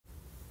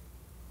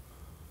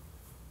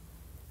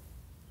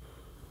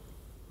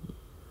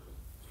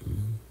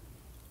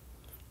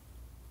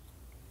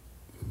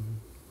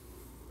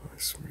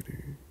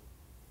sweetie.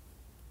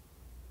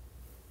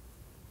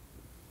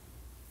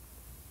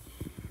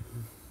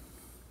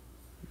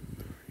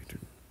 No, you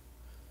didn't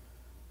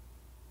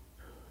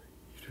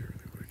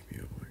really wake me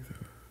up like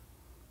that.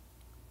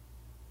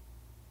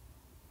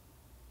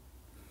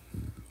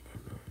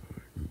 I'm not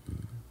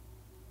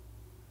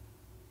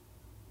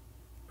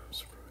I'm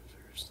surprised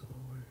you're still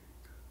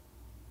awake.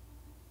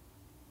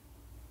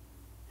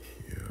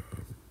 Yeah,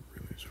 I'm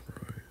really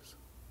surprised.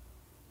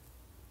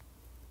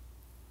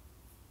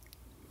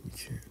 You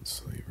can't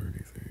sleep or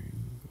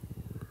anything,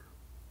 or,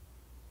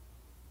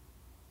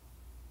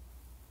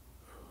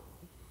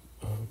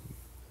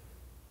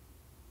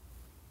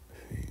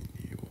 hey,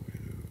 do you want me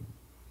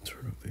to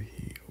turn up the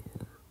heat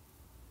or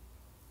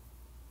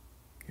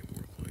get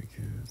more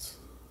blankets?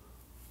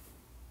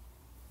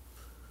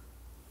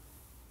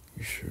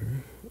 You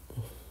sure?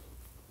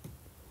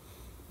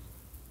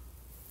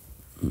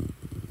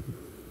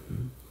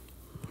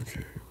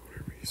 Okay,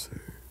 whatever you say.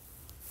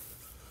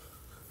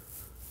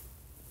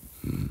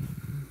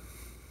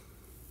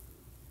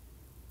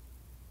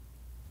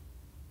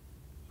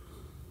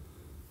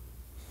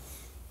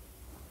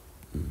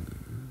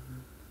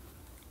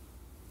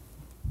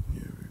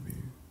 Yeah, baby.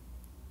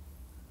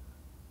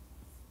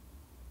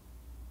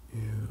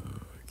 Yeah,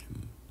 I can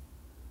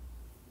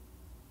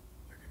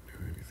do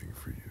anything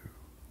for you.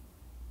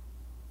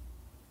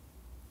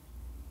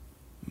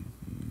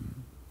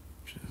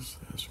 Just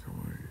ask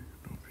away.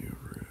 Don't be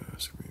afraid to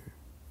ask me.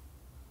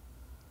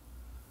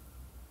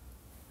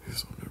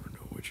 Because I'll never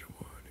know what you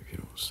want if you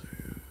don't say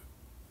it.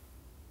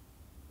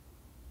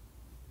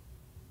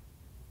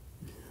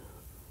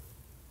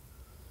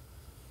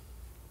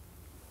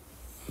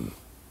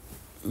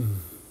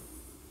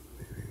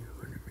 Baby,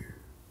 look at me.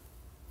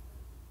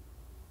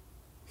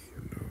 You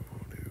know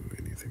I'll do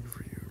anything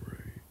for you,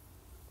 right?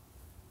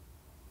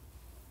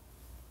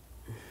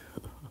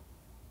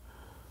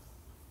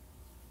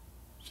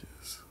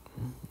 Just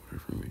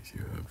whatever makes you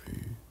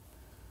happy.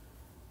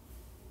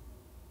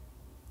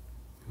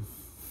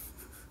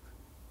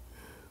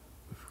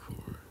 Of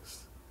course.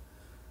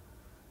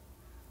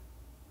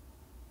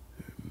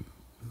 And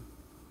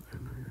I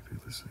know you do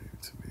the same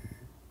to me.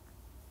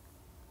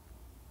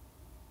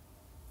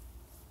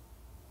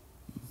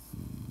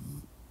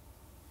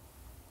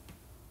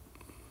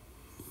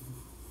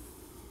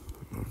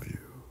 I love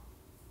you.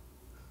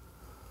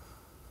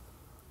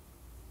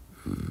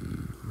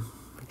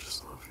 I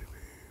just love you,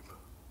 babe.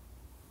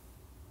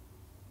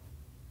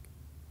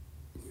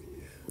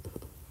 Yeah.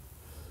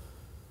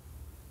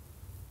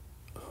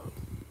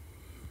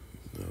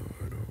 No,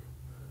 I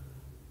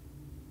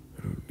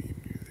don't need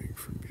anything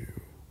from you.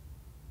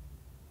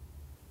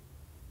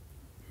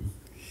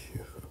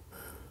 Yeah.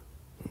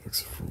 Well,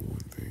 except for one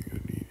thing, I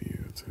need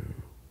you to,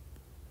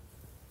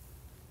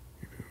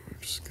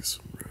 just get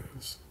some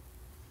rest.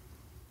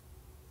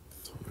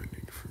 That's all I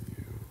need from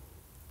you.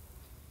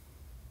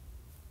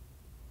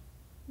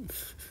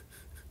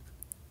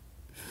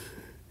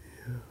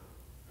 Yeah.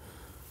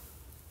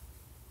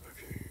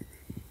 Okay,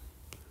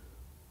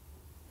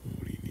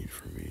 what do you need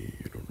from me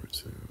in order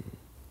to,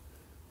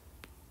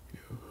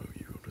 help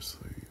you go to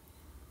sleep?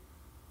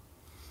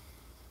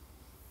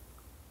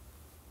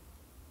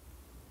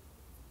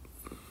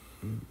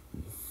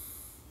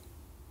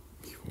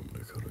 You want me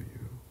to cuddle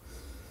you?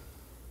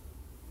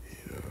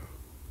 Yeah.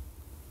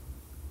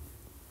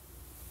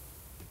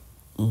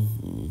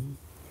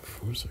 Of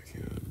course I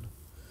can.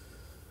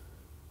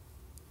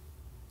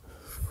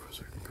 Of course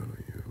I can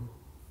cuddle you.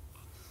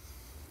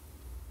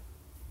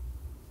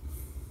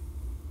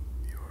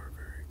 You are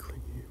very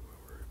clingy when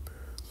we're in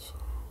bed, so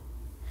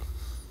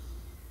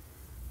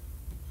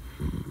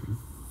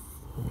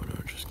why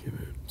not just give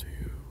it to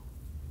you?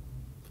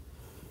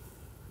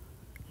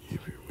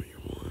 Give you what you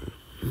want.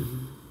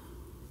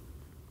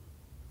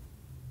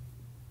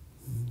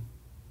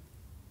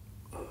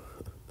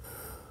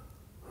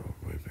 Oh,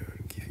 my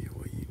bad. Give you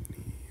what you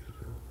need.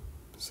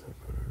 Is that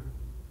better?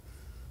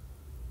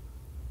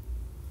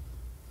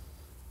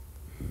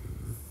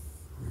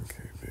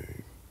 Okay,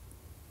 babe.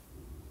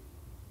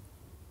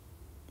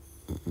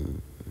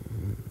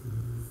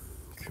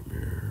 Come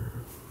here.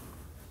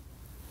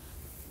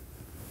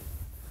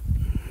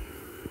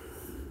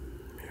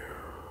 Yeah.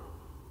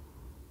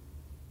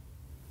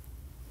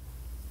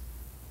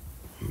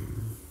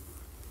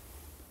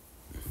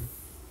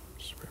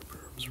 Just wrap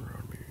your arms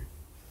around me.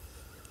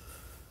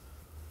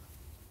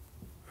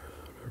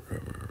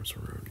 Wrap my arms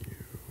around you.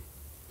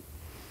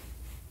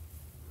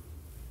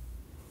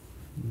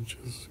 And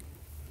just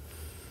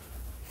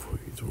pull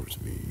you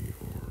towards me,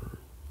 or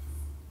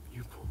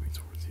you pull me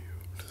towards you.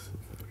 It doesn't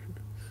matter.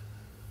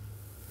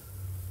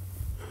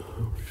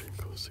 We're getting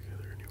close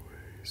together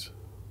anyways.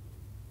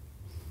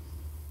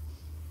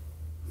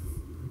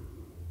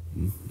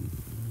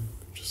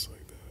 Just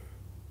like that.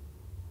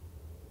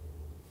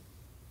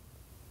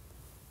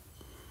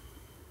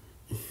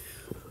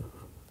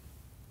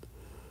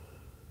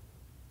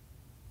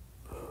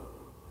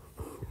 Oh,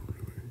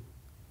 really?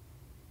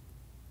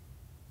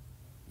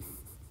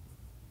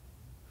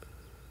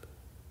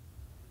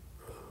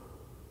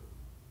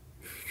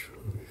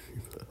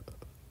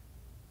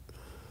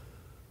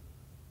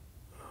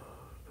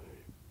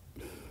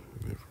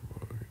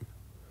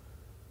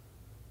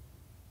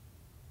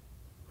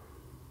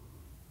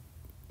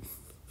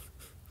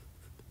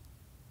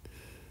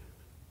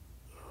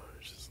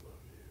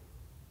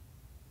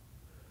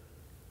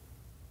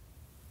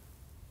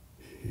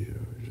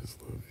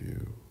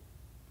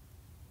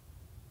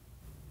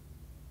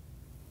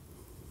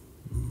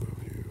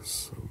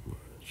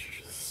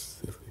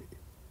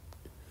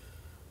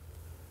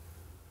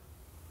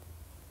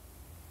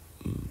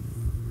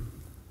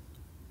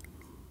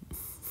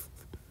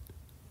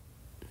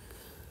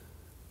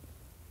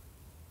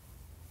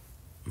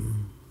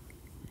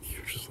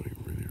 You're just like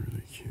really,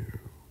 really cute.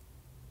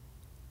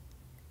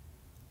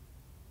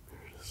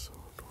 You're just so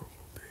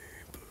adorable,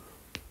 babe.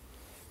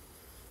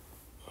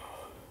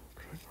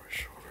 Protect my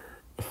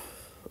shoulder.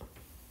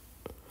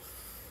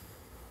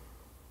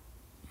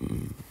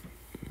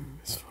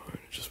 It's fine,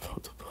 it just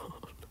popped up on.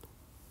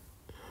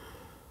 It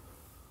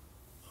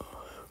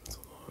happens a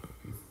lot,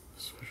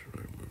 especially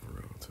when I move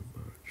around too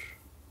much.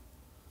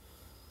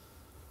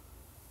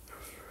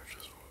 After I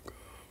just woke up.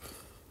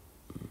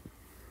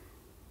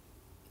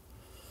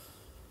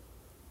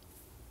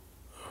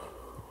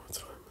 What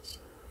time is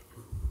it?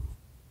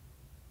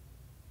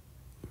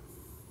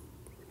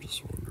 I'm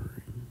just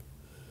wondering.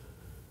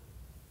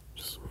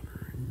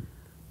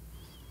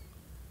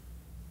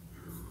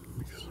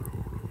 Because I don't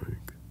want to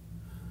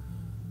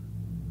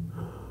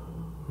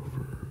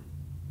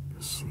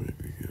oversleep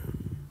again.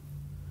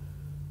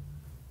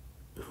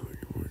 And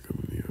wake up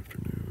in the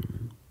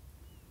afternoon.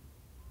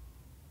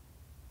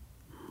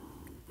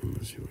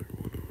 Unless you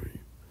want to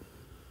wait.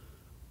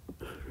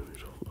 I really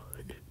don't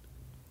mind.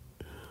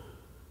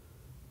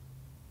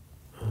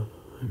 I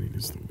mean,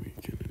 it's the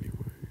weekend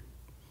anyway.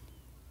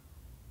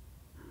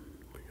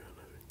 We got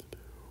nothing to do.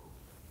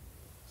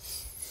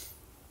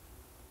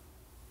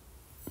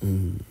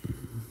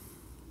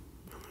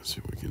 Unless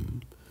we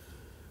can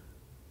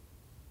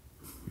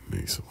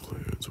make some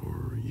plans,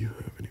 or you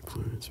have any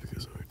plans,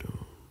 because I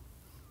don't.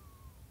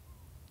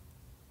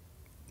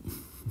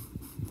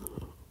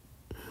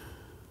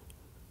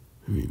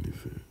 I mean,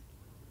 if it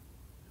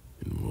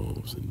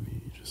involves in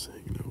me just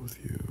hanging out with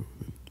you,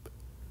 then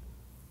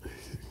I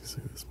can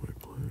say that's my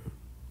plan.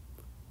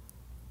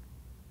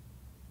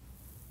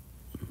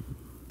 I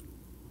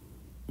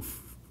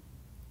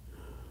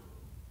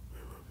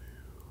love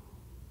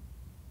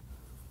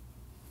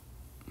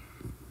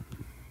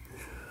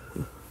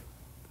you.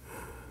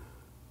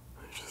 I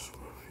just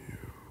love you.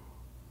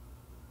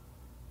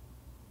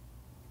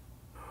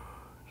 I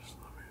just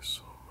love you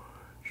so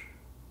much.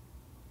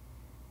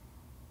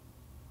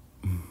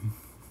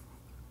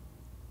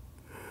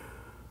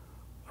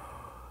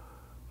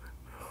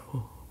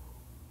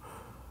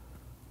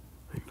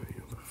 I know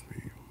you love me,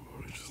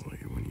 but I just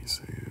like it when you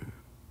say it.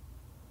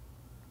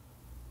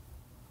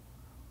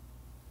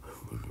 I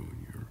love it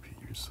when you repeat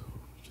yourself,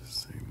 just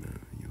saying that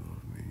you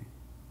love me.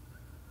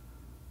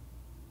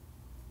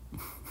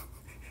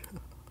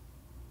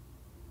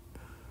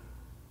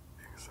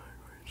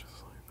 Exactly,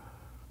 just like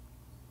that.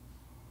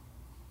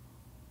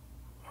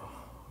 Oh,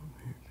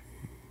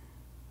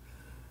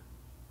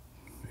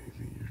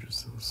 maybe you're just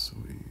so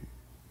sweet.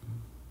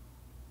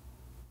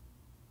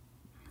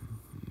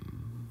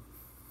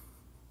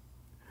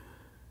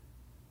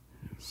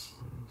 You're so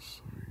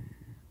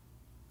sweet.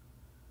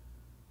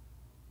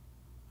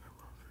 I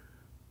love it.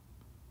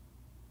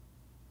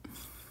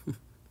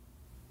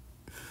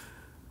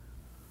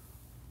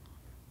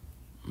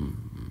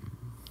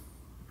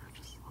 I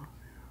just love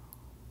you.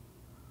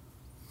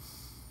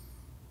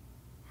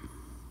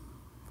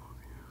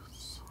 Love you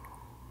so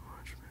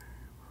much,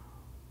 babe.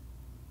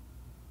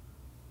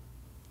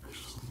 I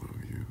just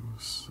love you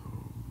so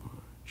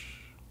much.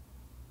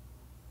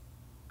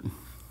 I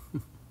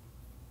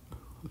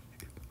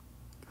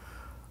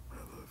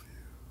love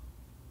you.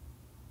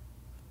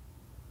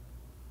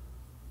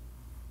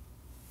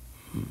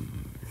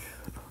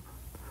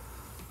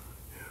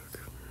 Yeah,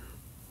 come here.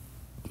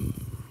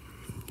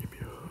 Give me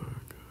a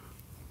hug.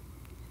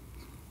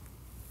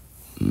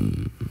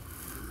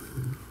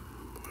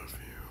 Love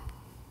you.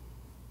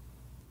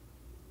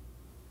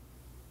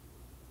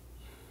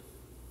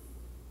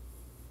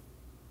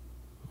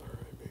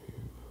 Alright,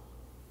 babe.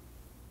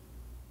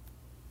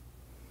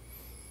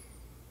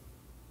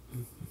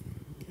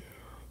 Yeah,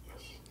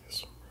 let's get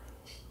some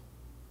rest.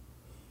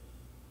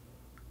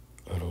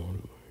 I don't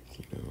want to,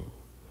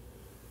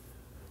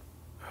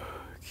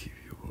 keep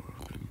you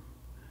up and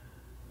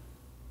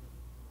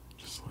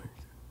just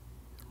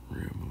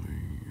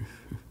rambling.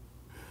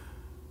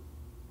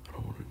 I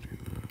don't want to do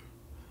that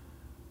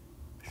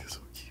because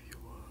it'll keep you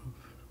up.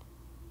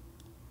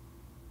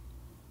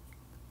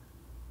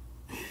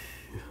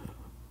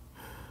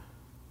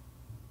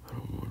 I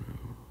don't want to.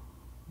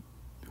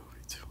 It'll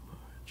be too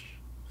much.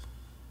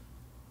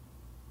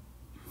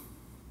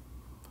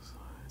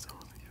 Besides, I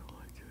don't think you'll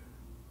like it.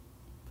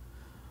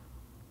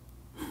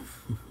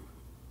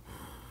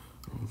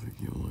 I don't think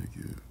you'll like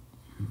it.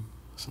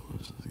 So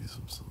let's just get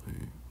some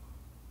sleep.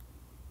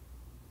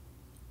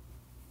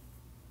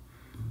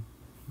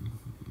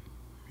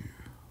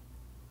 Yeah.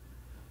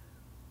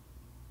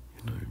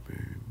 Good night,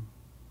 babe.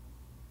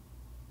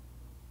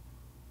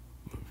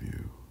 Love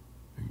you.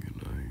 And good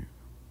night.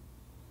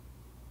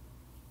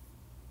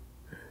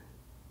 Hey.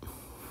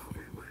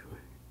 Wait.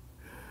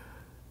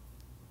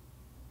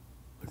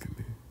 Look at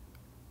me.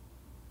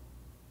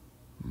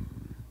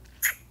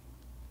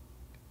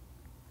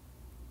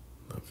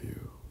 Love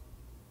you.